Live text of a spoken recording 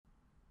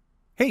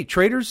Hey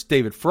traders,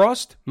 David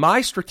Frost,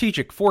 my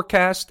strategic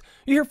forecast.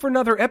 You're here for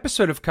another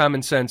episode of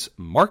Common Sense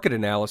Market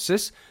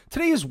Analysis.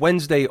 Today is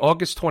Wednesday,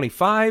 August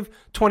 25,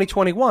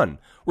 2021.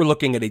 We're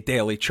looking at a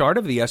daily chart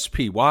of the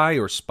SPY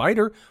or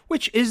Spider,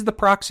 which is the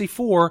proxy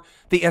for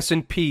the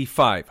S&P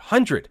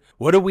 500.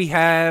 What do we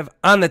have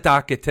on the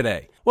docket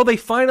today? Well, they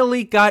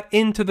finally got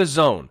into the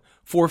zone.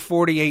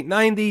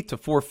 448.90 to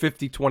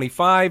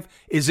 450.25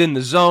 is in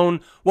the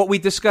zone. What we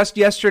discussed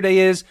yesterday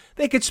is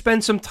they could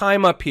spend some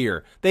time up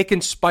here. They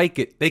can spike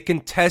it. They can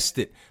test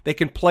it. They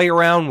can play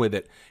around with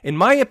it. In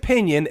my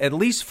opinion, at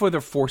least for the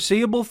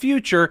foreseeable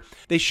future,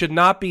 they should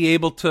not be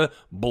able to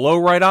blow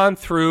right on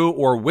through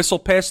or whistle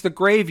past the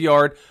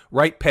graveyard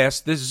right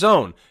past this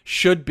zone.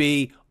 Should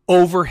be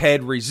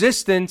overhead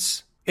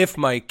resistance if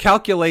my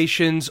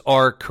calculations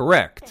are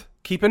correct.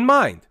 Keep in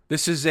mind,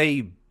 this is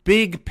a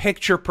big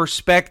picture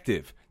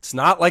perspective. It's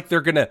not like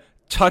they're going to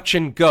touch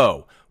and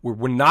go.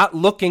 We're not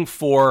looking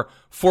for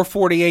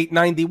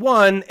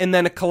 448.91 and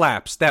then a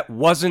collapse. That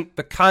wasn't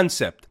the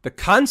concept. The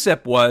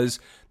concept was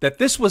that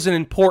this was an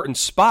important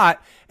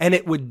spot and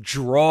it would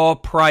draw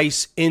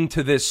price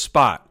into this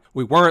spot.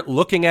 We weren't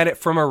looking at it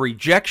from a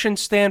rejection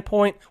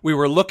standpoint. We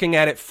were looking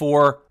at it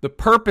for the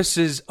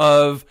purposes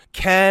of,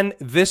 can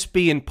this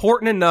be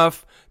important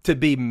enough to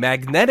be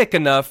magnetic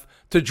enough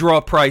to draw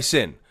price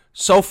in?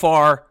 So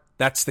far,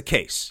 that's the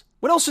case.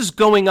 What else is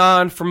going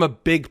on from a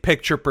big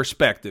picture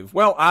perspective?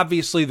 Well,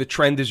 obviously the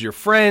trend is your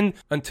friend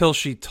until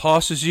she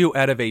tosses you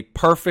out of a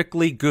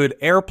perfectly good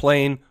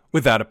airplane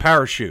without a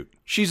parachute.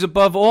 She's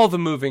above all the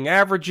moving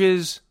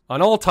averages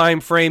on all time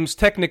frames,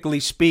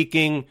 technically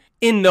speaking,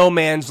 in no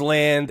man's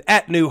land,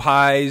 at new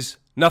highs,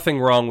 nothing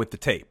wrong with the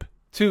tape.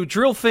 To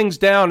drill things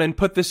down and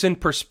put this in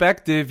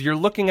perspective, you're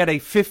looking at a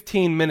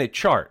 15-minute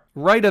chart.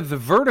 Right of the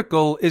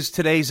vertical is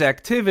today's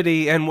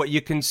activity, and what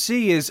you can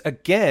see is,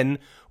 again,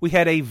 we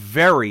had a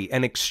very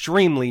and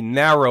extremely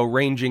narrow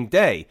ranging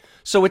day.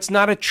 So it's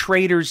not a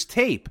trader's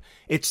tape.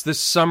 It's the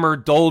summer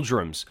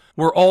doldrums.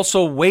 We're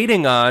also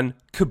waiting on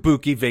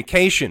Kabuki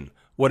vacation.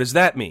 What does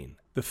that mean?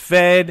 The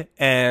Fed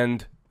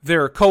and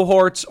their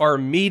cohorts are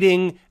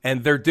meeting,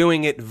 and they're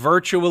doing it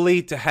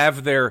virtually to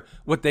have their,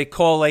 what they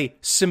call a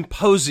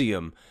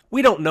symposium.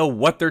 We don't know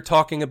what they're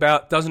talking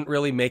about. Doesn't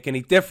really make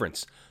any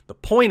difference. The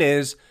point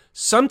is,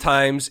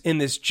 sometimes in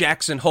this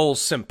Jackson Hole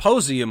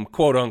symposium,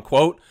 quote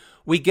unquote,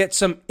 we get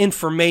some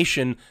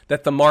information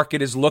that the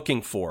market is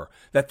looking for,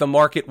 that the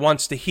market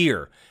wants to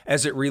hear,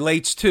 as it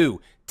relates to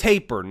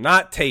taper,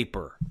 not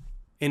taper,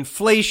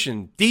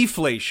 inflation,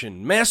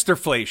 deflation,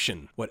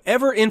 masterflation.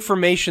 Whatever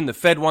information the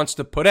Fed wants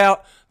to put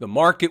out, the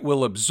market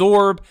will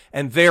absorb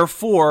and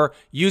therefore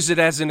use it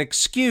as an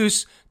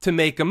excuse to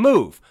make a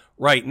move.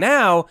 Right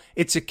now,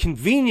 it's a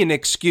convenient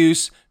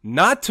excuse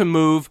not to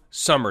move.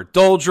 Summer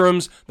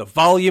doldrums, the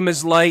volume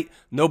is light,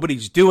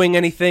 nobody's doing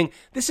anything.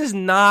 This is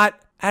not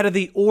out of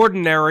the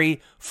ordinary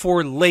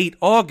for late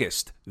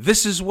August.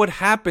 This is what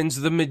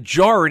happens the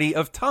majority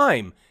of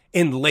time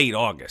in late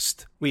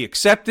August. We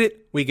accept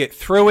it, we get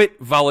through it,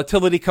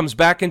 volatility comes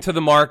back into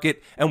the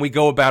market, and we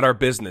go about our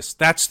business.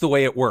 That's the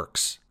way it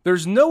works.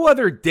 There's no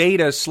other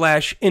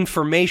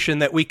data/information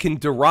that we can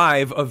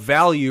derive of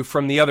value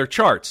from the other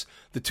charts,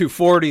 the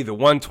 240, the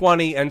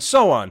 120, and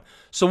so on.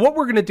 So what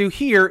we're going to do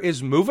here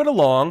is move it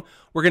along.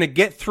 We're going to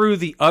get through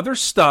the other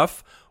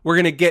stuff. We're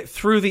going to get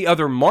through the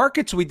other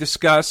markets we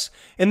discuss,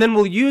 and then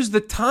we'll use the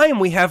time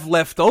we have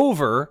left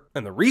over.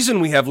 And the reason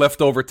we have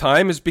leftover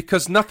time is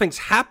because nothing's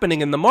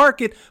happening in the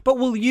market, but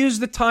we'll use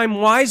the time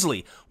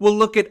wisely. We'll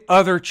look at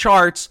other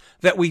charts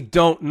that we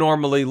don't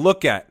normally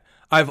look at.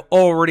 I've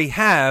already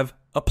have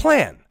a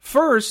plan.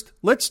 First,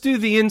 let's do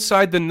the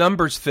inside the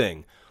numbers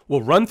thing.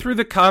 We'll run through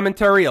the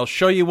commentary. I'll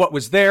show you what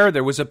was there.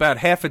 There was about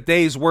half a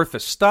day's worth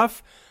of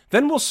stuff.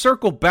 Then we'll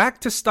circle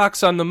back to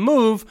stocks on the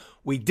move.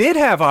 We did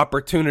have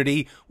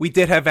opportunity. We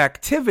did have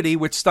activity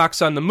with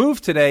stocks on the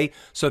move today.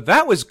 So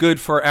that was good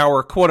for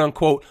our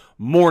quote-unquote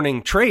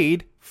morning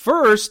trade.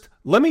 First,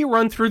 let me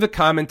run through the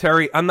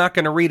commentary. I'm not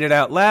going to read it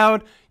out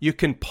loud. You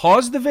can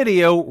pause the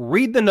video,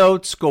 read the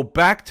notes, go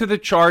back to the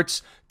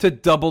charts to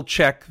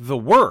double-check the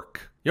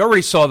work. You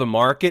already saw the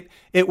market.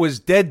 It was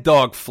dead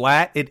dog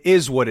flat. It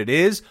is what it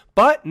is.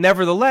 But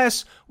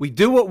nevertheless, we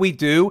do what we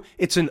do.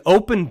 It's an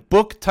open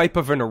book type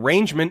of an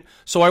arrangement.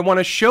 So I want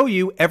to show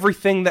you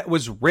everything that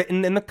was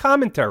written in the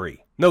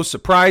commentary. No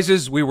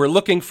surprises. We were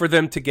looking for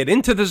them to get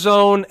into the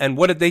zone. And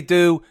what did they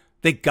do?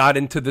 They got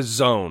into the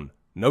zone.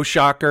 No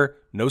shocker,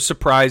 no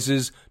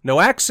surprises, no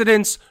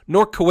accidents,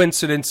 nor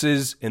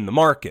coincidences in the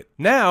market.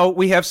 Now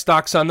we have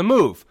stocks on the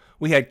move.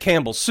 We had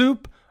Campbell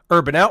Soup,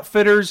 Urban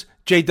Outfitters,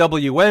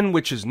 JWN,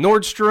 which is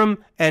Nordstrom,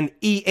 and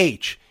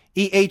EH.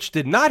 EH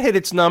did not hit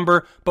its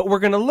number, but we're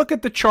going to look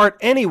at the chart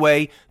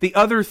anyway. The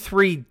other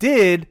three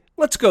did.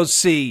 Let's go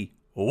see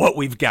what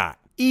we've got.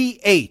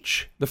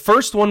 EH, the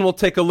first one we'll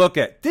take a look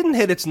at. Didn't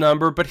hit its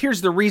number, but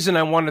here's the reason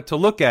I wanted to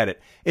look at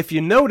it. If you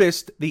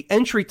noticed, the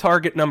entry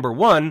target number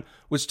 1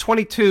 was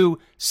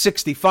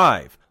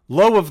 22.65.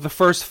 Low of the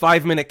first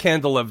 5-minute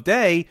candle of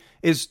day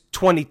is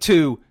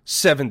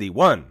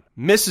 22.71.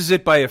 Misses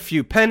it by a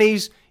few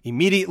pennies.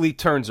 immediately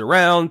turns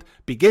around,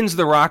 begins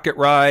the rocket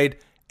ride,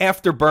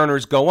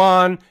 afterburners go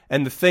on,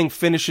 and the thing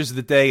finishes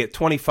the day at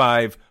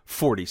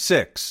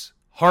 25.46.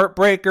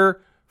 Heartbreaker,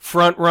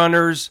 front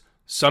runners,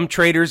 some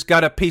traders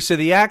got a piece of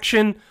the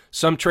action,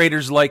 some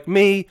traders like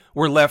me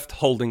were left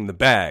holding the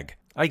bag.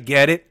 I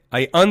get it.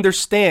 I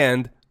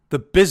understand the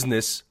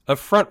business of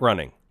front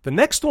running. The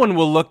next one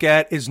we'll look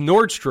at is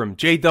Nordstrom,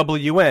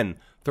 JWN.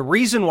 The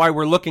reason why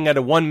we're looking at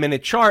a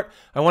 1-minute chart,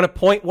 I want to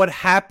point what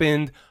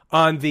happened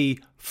on the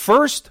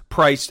first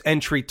priced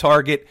entry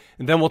target,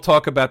 and then we'll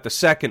talk about the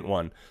second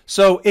one.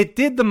 So it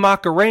did the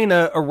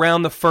Macarena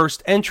around the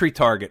first entry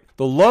target.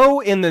 The low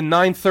in the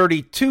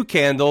 932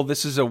 candle,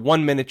 this is a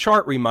 1-minute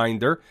chart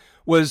reminder,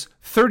 was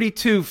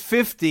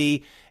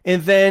 32.50,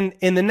 and then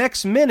in the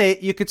next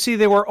minute, you could see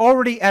they were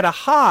already at a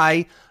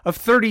high of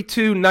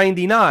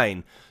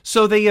 32.99.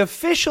 So they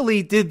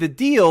officially did the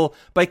deal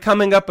by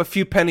coming up a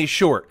few pennies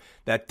short.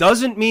 That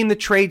doesn't mean the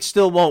trade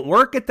still won't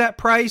work at that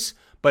price,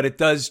 but it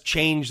does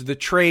change the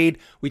trade.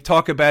 We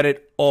talk about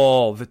it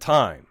all the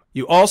time.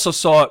 You also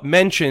saw it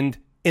mentioned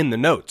in the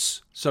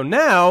notes. So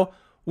now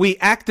we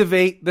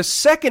activate the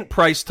second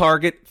price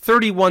target,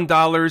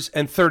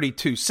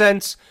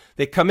 $31.32.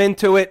 They come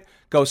into it,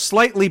 go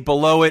slightly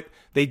below it.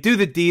 They do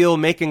the deal,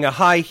 making a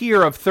high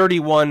here of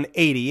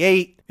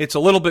 31.88. It's a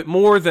little bit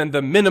more than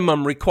the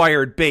minimum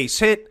required base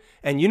hit.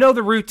 And you know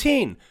the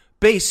routine.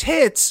 Base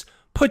hits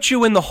put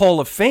you in the Hall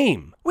of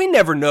Fame. We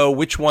never know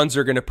which ones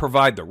are going to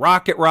provide the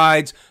rocket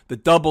rides, the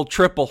double,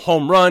 triple,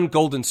 home run,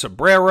 golden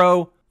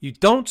sombrero. You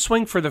don't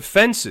swing for the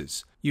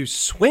fences. You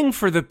swing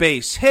for the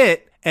base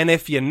hit, and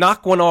if you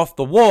knock one off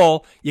the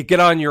wall, you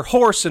get on your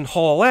horse and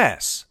haul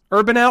ass.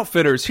 Urban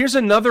Outfitters, here's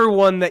another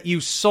one that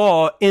you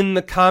saw in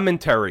the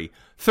commentary.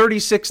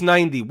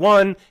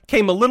 36.91,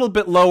 came a little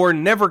bit lower,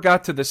 never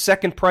got to the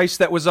second price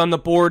that was on the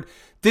board,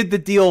 did the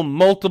deal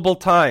multiple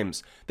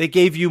times. They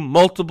gave you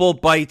multiple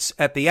bites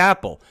at the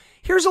apple.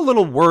 Here's a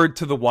little word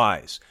to the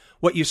wise.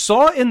 What you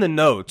saw in the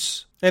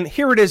notes, and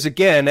here it is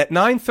again, at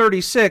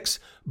 9:36,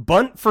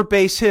 bunt for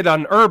base hit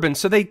on Urban.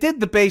 So they did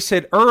the base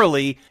hit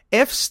early.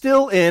 If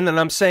still in, and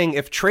I'm saying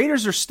if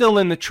traders are still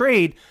in the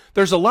trade,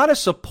 there's a lot of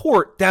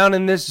support down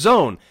in this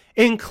zone,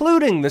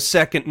 including the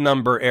second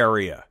number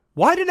area.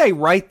 Why did I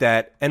write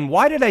that, and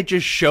why did I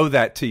just show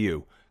that to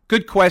you?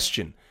 Good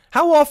question.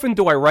 How often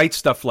do I write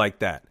stuff like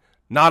that?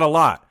 Not a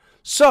lot.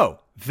 So,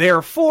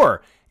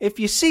 therefore, if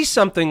you see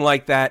something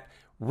like that,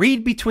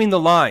 read between the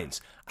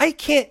lines. I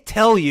can't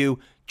tell you,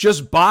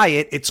 just buy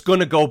it, it's going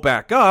to go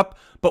back up.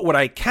 But what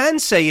I can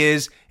say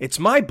is, it's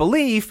my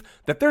belief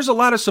that there's a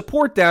lot of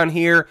support down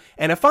here.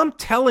 And if I'm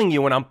telling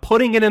you and I'm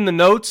putting it in the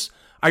notes,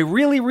 I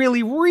really,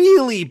 really,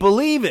 really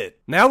believe it.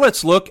 Now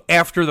let's look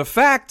after the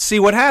fact,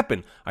 see what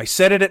happened. I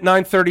said it at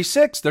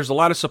 9:36. There's a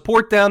lot of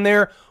support down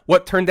there.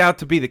 What turned out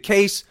to be the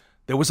case?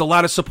 There was a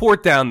lot of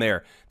support down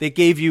there. They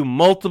gave you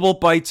multiple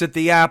bites at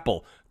the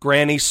apple.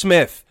 Granny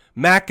Smith,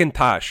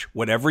 Macintosh,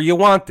 whatever you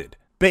wanted.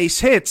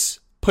 Base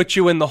hits put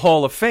you in the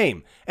Hall of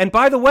Fame. And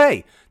by the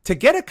way, to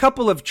get a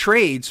couple of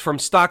trades from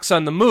stocks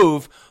on the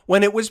move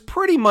when it was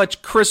pretty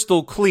much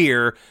crystal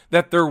clear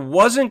that there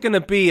wasn't going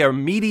to be an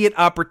immediate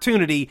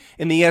opportunity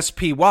in the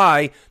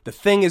SPY, the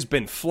thing has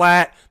been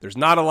flat. There's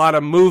not a lot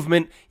of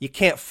movement. You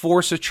can't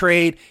force a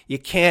trade. You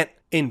can't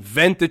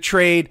invent a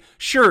trade.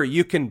 Sure,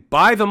 you can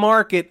buy the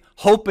market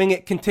hoping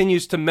it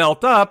continues to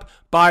melt up,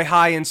 buy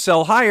high and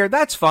sell higher.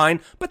 That's fine,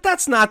 but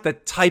that's not the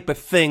type of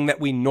thing that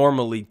we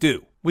normally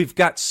do. We've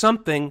got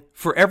something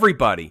for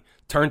everybody.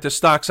 Turn to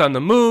stocks on the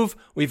move.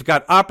 We've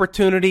got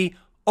opportunity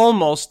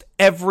almost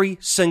every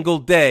single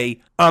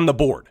day on the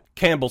board.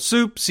 Campbell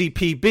Soup,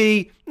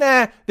 CPB,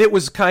 it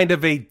was kind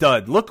of a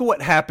dud. Look at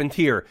what happened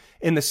here.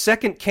 In the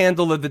second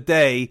candle of the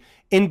day,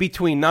 in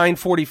between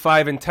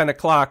 9:45 and 10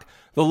 o'clock,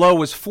 the low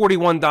was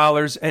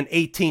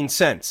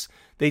 $41.18.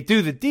 They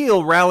do the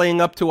deal,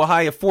 rallying up to a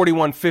high of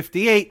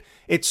 $41.58.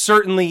 It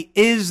certainly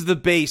is the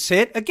base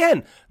hit.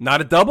 Again,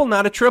 not a double,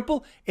 not a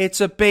triple. It's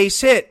a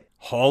base hit.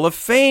 Hall of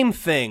Fame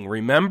thing,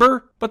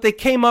 remember? But they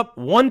came up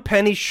 1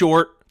 penny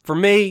short. For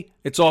me,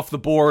 it's off the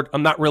board.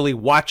 I'm not really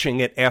watching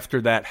it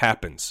after that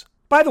happens.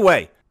 By the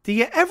way, do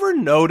you ever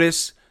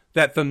notice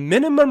that the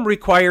minimum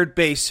required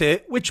base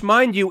hit, which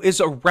mind you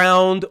is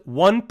around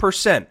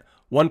 1%,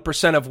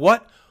 1% of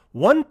what?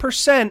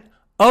 1%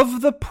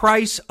 of the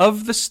price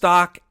of the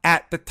stock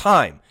at the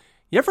time.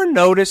 You ever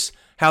notice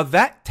how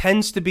that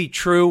tends to be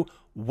true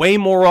way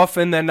more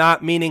often than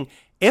not? Meaning,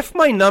 if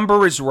my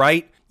number is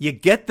right, you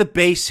get the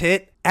base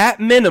hit at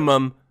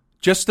minimum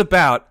just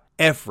about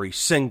every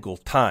single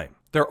time.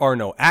 There are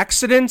no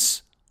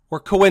accidents or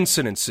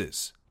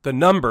coincidences. The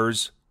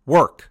numbers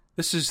work.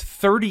 This is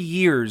 30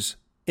 years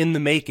in the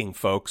making,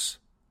 folks.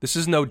 This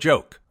is no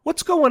joke.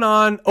 What's going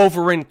on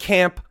over in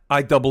Camp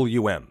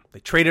IWM? They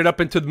traded up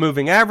into the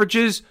moving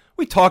averages.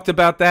 We talked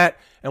about that.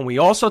 And we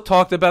also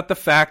talked about the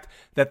fact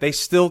that they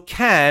still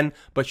can,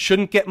 but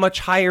shouldn't get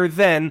much higher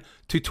than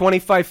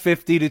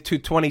 225.50 to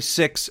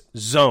 226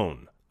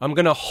 zone. I'm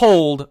going to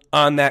hold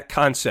on that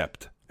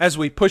concept. As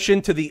we push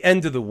into the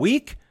end of the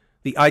week,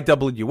 the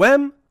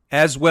IWM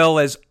as well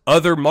as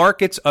other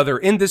markets, other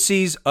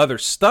indices, other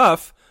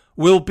stuff,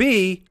 will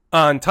be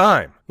on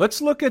time.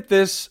 Let's look at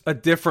this a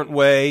different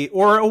way,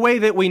 or a way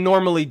that we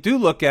normally do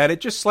look at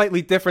it, just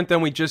slightly different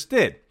than we just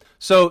did.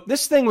 So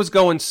this thing was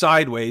going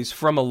sideways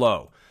from a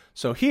low.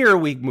 So here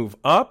we move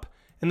up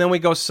and then we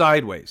go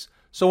sideways.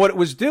 So what it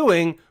was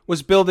doing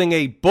was building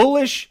a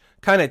bullish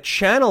kind of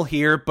channel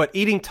here, but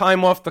eating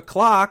time off the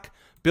clock,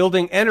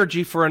 building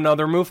energy for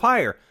another move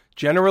higher.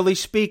 Generally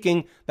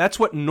speaking, that's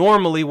what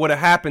normally would have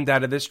happened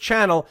out of this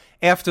channel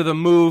after the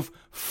move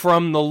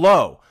from the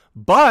low.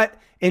 But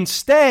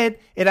instead,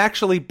 it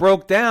actually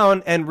broke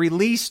down and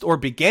released, or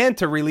began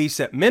to release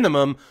at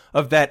minimum,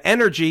 of that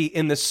energy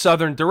in the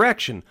southern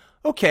direction.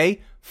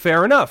 Okay,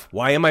 fair enough.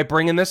 Why am I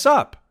bringing this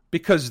up?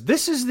 Because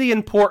this is the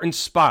important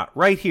spot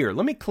right here.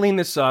 Let me clean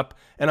this up,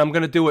 and I'm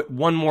going to do it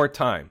one more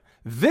time.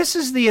 This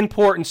is the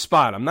important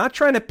spot. I'm not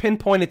trying to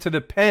pinpoint it to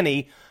the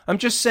penny. I'm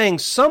just saying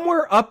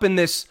somewhere up in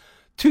this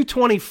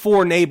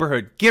 224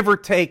 neighborhood, give or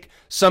take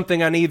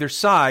something on either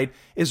side,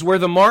 is where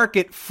the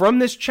market from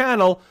this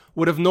channel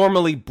would have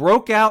normally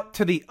broke out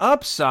to the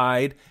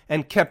upside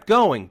and kept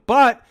going.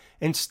 But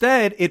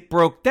instead, it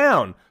broke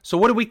down. So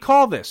what do we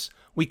call this?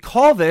 We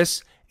call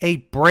this a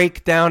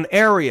breakdown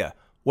area.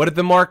 What did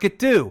the market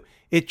do?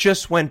 It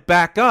just went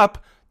back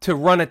up to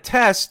run a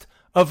test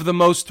of the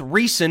most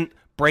recent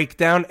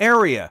breakdown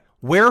area.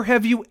 Where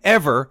have you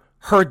ever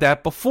heard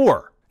that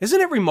before?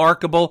 Isn't it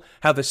remarkable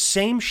how the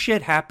same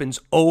shit happens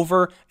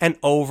over and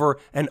over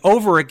and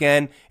over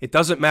again? It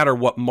doesn't matter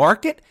what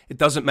market, it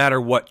doesn't matter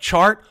what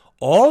chart,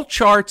 all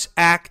charts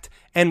act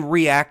and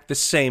react the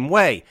same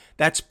way.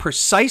 That's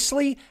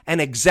precisely and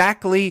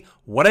exactly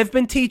what I've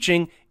been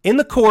teaching in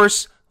the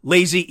course,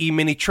 Lazy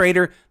E-mini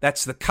Trader.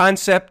 That's the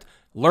concept.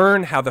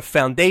 Learn how the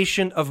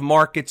foundation of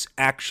markets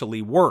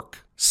actually work.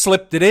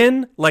 Slipped it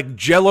in like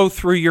Jell-O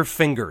through your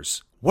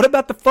fingers. What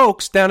about the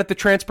folks down at the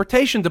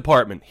transportation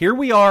department? Here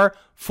we are,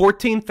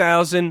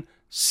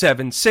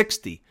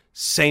 14,760.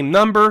 Same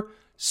number,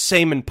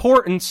 same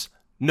importance,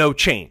 no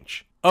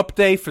change. Up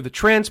day for the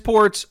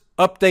transports,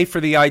 up day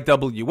for the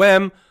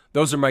IWM.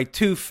 Those are my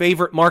two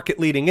favorite market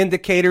leading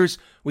indicators.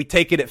 We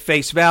take it at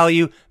face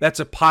value. That's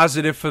a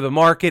positive for the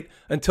market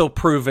until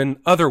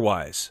proven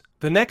otherwise.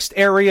 The next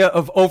area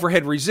of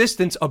overhead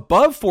resistance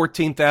above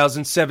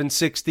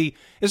 14,760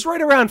 is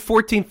right around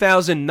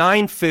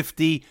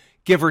 14,950,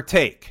 give or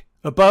take.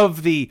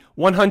 Above the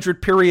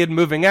 100 period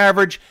moving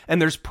average,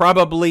 and there's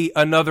probably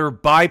another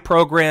buy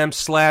program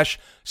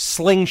 /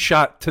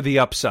 slingshot to the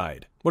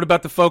upside. What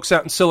about the folks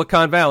out in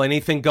Silicon Valley?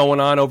 Anything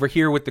going on over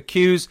here with the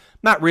Qs?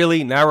 Not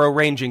really. Narrow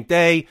ranging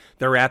day.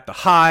 They're at the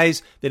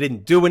highs. They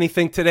didn't do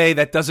anything today.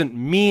 That doesn't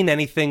mean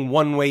anything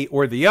one way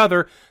or the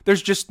other.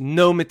 There's just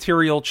no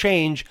material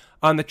change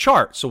on the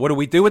chart. So what do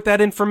we do with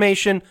that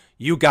information?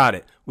 You got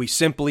it. We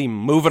simply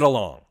move it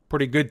along.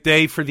 Pretty good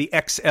day for the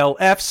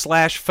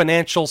XLF /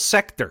 financial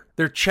sector.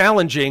 They're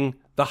challenging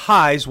the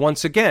highs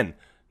once again.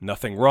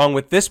 Nothing wrong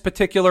with this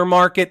particular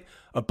market.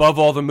 Above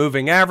all the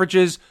moving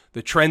averages,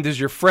 the trend is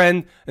your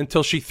friend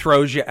until she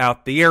throws you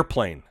out the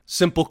airplane.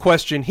 Simple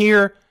question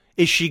here,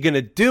 is she going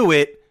to do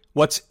it?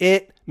 What's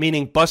it?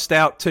 Meaning bust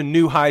out to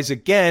new highs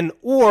again,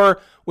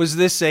 or was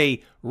this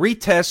a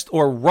retest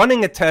or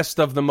running a test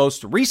of the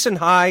most recent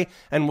high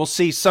and we'll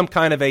see some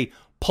kind of a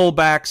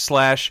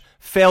pullback /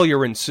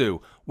 failure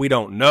ensue? We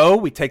don't know.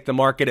 We take the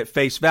market at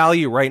face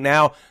value. Right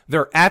now,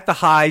 they're at the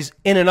highs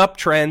in an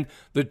uptrend.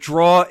 The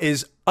draw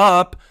is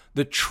up.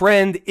 The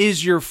trend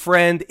is your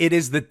friend. It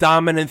is the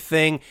dominant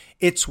thing.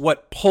 It's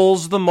what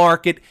pulls the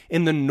market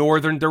in the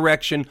northern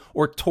direction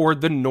or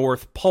toward the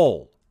North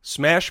Pole.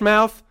 Smash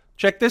Mouth,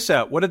 check this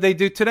out. What did they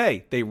do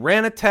today? They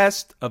ran a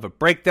test of a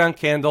breakdown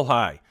candle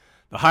high.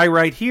 The high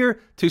right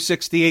here,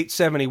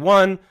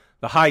 268.71.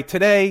 The high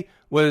today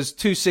was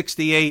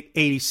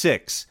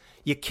 268.86.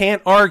 You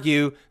can't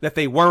argue that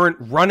they weren't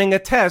running a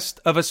test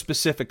of a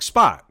specific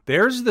spot.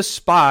 There's the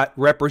spot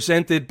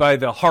represented by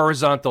the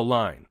horizontal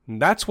line.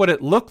 And that's what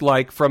it looked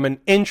like from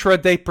an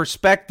intraday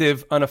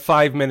perspective on a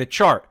 5-minute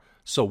chart.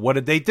 So what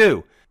did they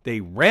do?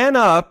 They ran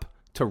up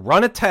to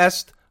run a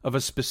test of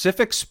a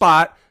specific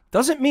spot.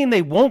 Doesn't mean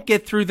they won't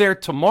get through there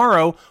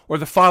tomorrow or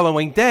the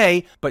following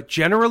day, but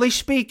generally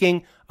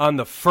speaking, on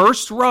the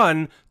first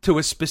run to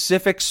a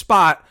specific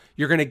spot,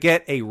 you're going to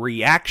get a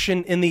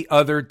reaction in the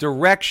other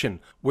direction.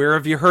 Where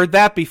have you heard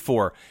that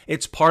before?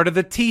 It's part of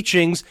the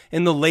teachings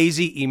in the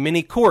Lazy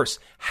E-mini course.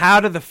 How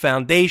do the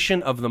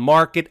foundation of the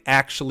market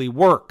actually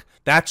work?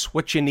 That's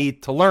what you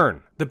need to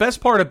learn. The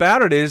best part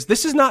about it is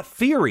this is not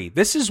theory.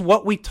 This is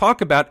what we talk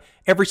about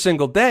every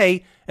single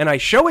day, and I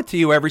show it to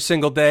you every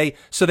single day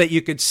so that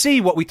you could see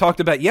what we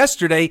talked about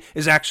yesterday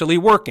is actually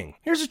working.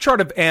 Here's a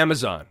chart of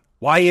Amazon.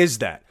 Why is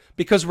that?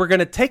 Because we're going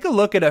to take a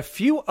look at a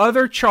few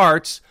other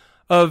charts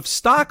of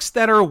stocks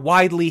that are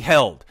widely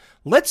held.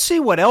 Let's see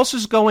what else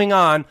is going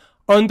on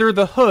under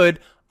the hood,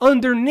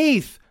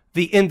 underneath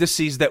the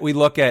indices that we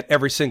look at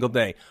every single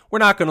day. We're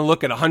not going to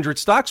look at 100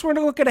 stocks. We're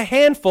going to look at a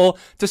handful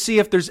to see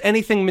if there's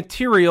anything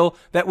material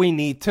that we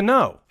need to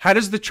know. How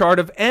does the chart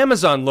of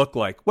Amazon look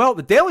like? Well,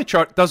 the daily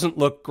chart doesn't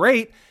look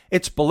great.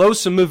 It's below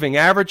some moving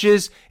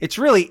averages. It's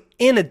really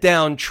in a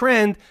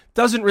downtrend.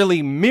 Doesn't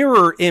really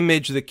mirror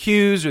image the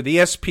Qs or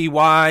the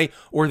SPY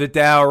or the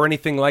Dow or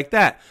anything like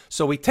that.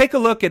 So we take a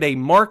look at a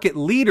market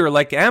leader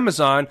like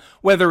Amazon,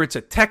 whether it's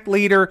a tech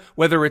leader,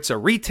 whether it's a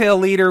retail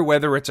leader,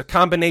 whether it's a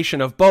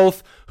combination of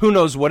both, who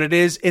knows what it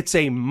is. It's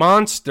a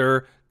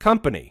monster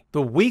company.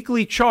 The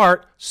weekly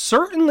chart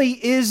certainly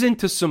is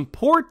into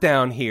support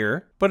down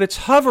here, but it's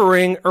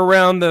hovering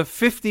around the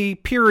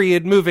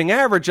 50-period moving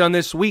average on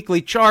this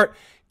weekly chart.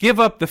 Give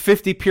up the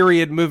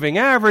 50-period moving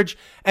average,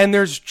 and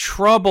there's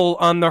trouble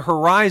on the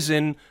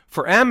horizon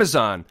for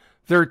Amazon.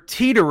 They're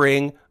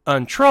teetering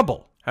on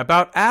trouble. How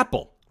about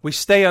Apple? We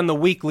stay on the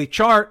weekly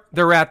chart.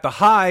 They're at the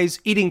highs,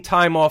 eating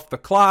time off the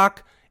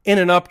clock, in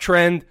an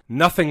uptrend.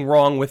 Nothing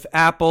wrong with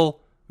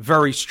Apple.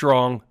 Very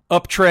strong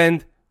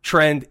uptrend.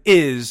 Trend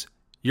is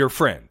your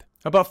friend.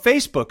 How about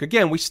Facebook?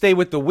 Again, we stay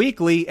with the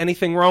weekly.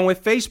 Anything wrong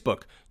with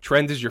Facebook?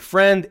 Trend is your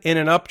friend, in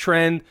an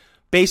uptrend.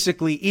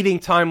 Basically eating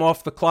time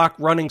off the clock,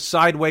 running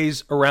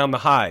sideways around the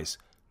highs.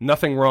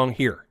 Nothing wrong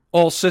here.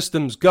 All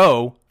systems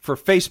go for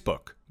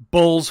Facebook.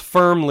 Bulls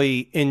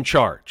firmly in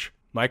charge.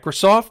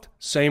 Microsoft,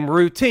 same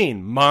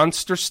routine.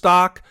 Monster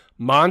stock,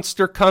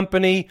 monster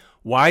company,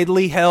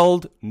 widely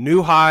held,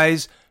 new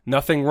highs.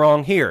 Nothing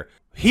wrong here.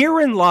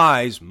 Herein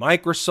lies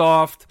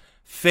Microsoft,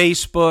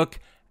 Facebook,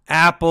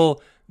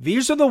 Apple.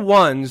 These are the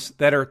ones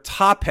that are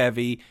top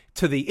heavy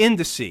to the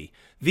indice.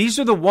 These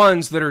are the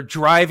ones that are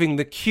driving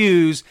the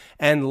Qs,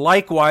 and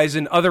likewise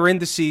in other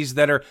indices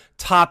that are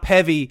top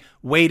heavy,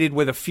 weighted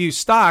with a few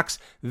stocks.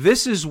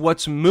 This is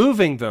what's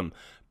moving them.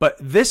 But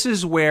this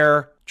is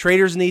where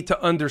traders need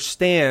to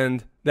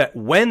understand that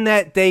when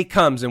that day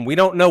comes, and we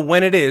don't know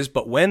when it is,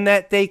 but when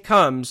that day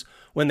comes,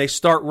 when they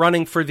start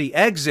running for the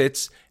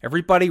exits,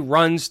 everybody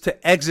runs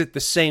to exit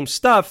the same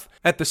stuff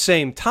at the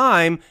same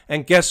time.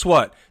 And guess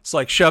what? It's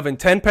like shoving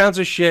 10 pounds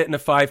of shit in a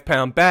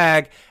 5-pound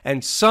bag,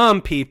 and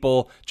some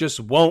people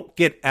just won't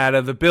get out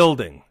of the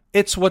building.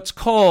 It's what's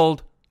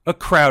called a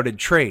crowded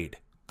trade.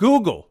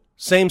 Google,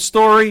 same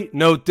story,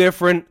 no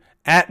different.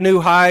 At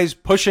new highs,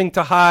 pushing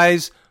to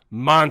highs,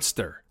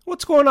 monster.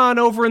 What's going on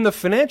over in the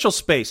financial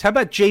space? How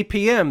about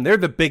JPM? They're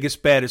the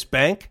biggest, baddest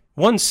bank.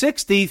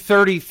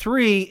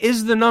 160.33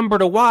 is the number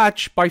to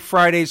watch by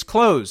Friday's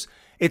close.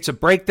 It's a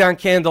breakdown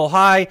candle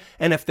high,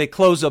 and if they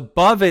close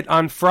above it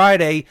on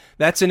Friday,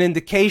 that's an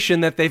indication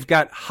that they've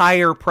got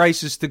higher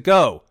prices to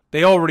go.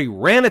 They already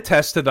ran a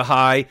test to the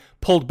high,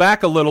 pulled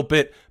back a little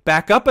bit,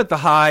 back up at the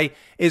high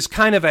is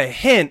kind of a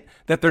hint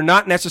that they're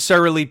not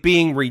necessarily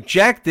being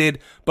rejected,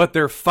 but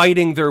they're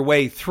fighting their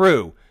way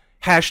through.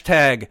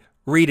 Hashtag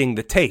reading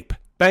the tape.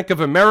 Bank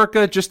of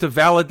America, just to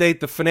validate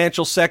the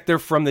financial sector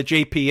from the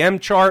JPM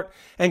chart.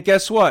 And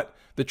guess what?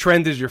 The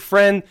trend is your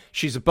friend.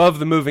 She's above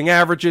the moving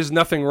averages.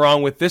 Nothing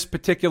wrong with this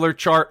particular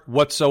chart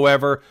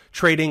whatsoever.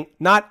 Trading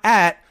not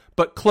at,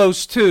 but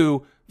close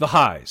to the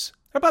highs.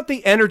 How about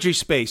the energy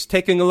space?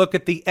 Taking a look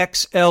at the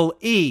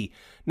XLE.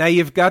 Now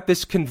you've got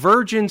this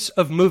convergence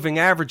of moving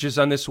averages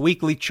on this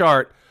weekly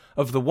chart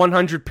of the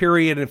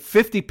 100-period and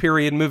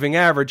 50-period moving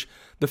average.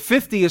 The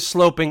 50 is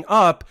sloping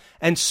up,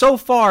 and so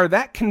far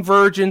that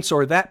convergence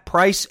or that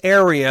price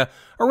area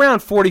around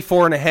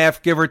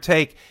 44.5, give or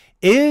take,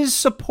 is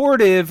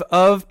supportive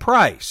of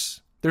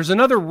price. There's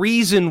another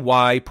reason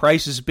why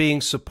price is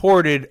being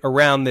supported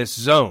around this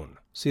zone.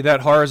 See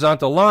that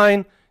horizontal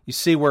line? You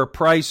see where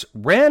price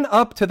ran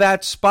up to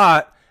that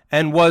spot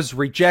and was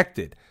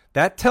rejected.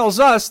 That tells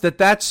us that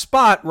that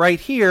spot right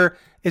here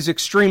is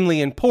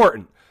extremely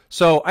important.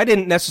 So I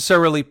didn't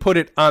necessarily put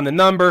it on the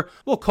number.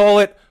 We'll call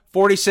it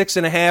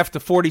 46.5 to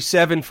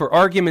 47 for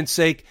argument's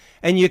sake.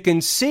 And you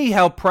can see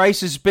how price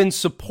has been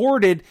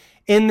supported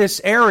in this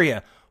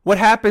area. What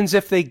happens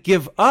if they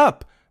give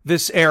up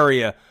this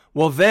area?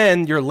 Well,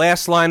 then your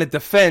last line of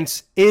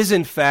defense is,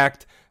 in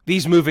fact,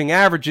 these moving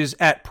averages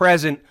at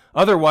present.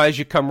 Otherwise,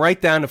 you come right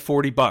down to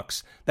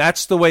 $40.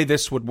 That's the way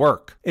this would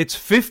work. It's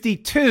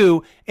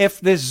 52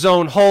 if this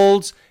zone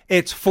holds.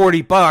 It's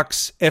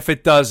 $40 if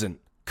it doesn't.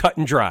 Cut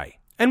and dry.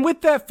 And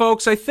with that,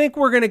 folks, I think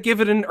we're going to give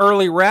it an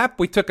early wrap.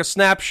 We took a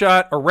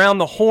snapshot around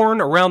the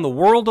horn, around the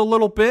world a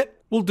little bit.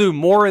 We'll do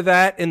more of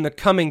that in the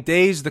coming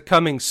days, the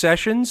coming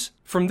sessions.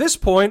 From this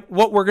point,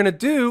 what we're going to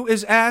do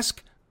is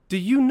ask, do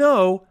you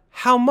know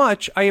how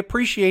much I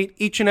appreciate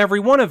each and every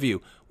one of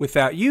you?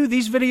 Without you,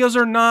 these videos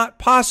are not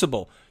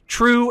possible.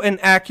 True and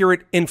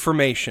accurate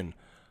information.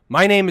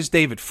 My name is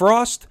David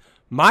Frost,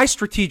 my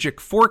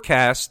strategic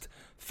forecast.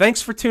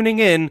 Thanks for tuning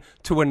in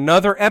to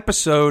another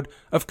episode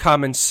of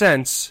Common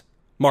Sense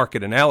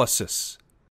Market Analysis.